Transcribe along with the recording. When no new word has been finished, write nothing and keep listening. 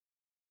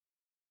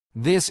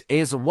This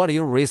is what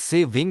you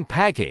receive in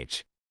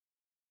package.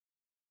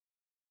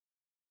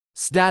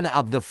 Stand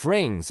up the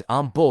frames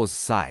on both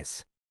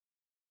sides.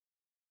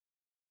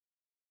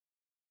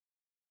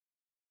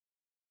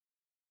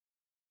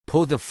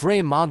 Put the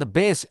frame on the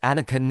base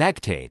and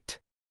connect it.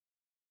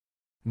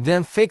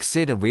 Then fix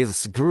it with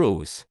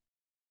screws.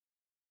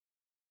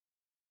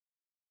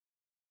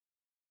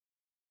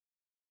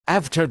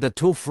 After the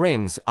two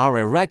frames are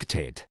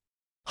erected,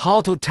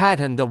 how to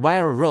tighten the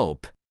wire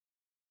rope?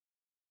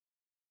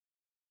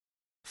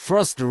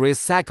 First,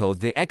 recycle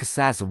the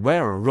excess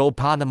wire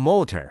rope on the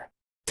motor.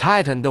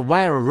 Tighten the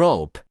wire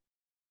rope.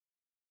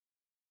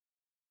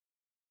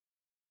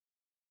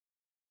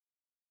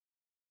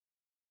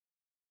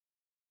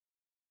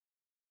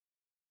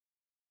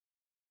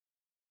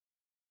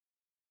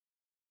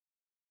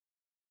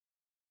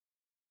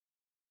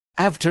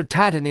 After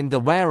tightening the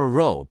wire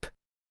rope,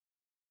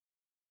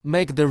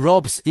 make the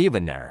ropes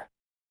evener.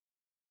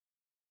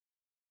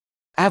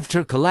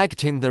 After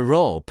collecting the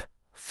rope,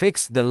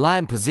 fix the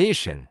line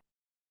position.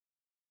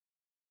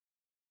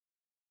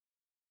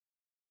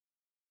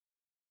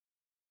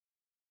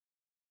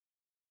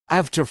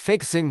 After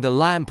fixing the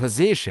line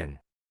position,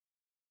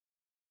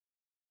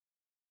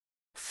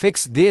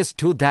 fix these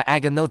two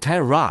diagonal tie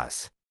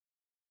rods.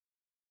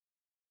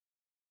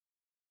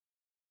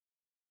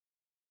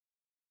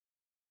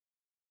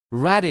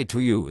 Ready to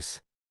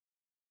use.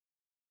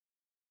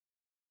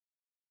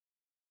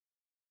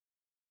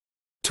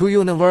 Two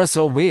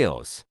universal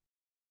wheels.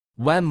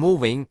 When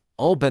moving,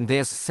 open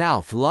this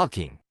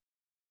self-locking.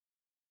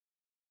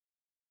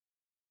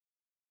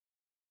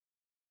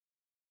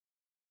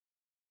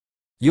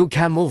 You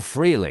can move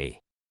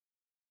freely.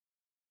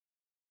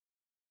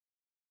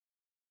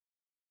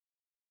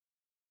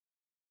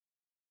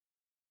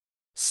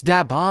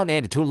 Step on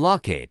it to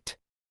lock it.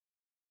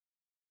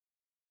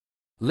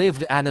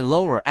 Lift and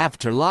lower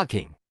after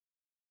locking.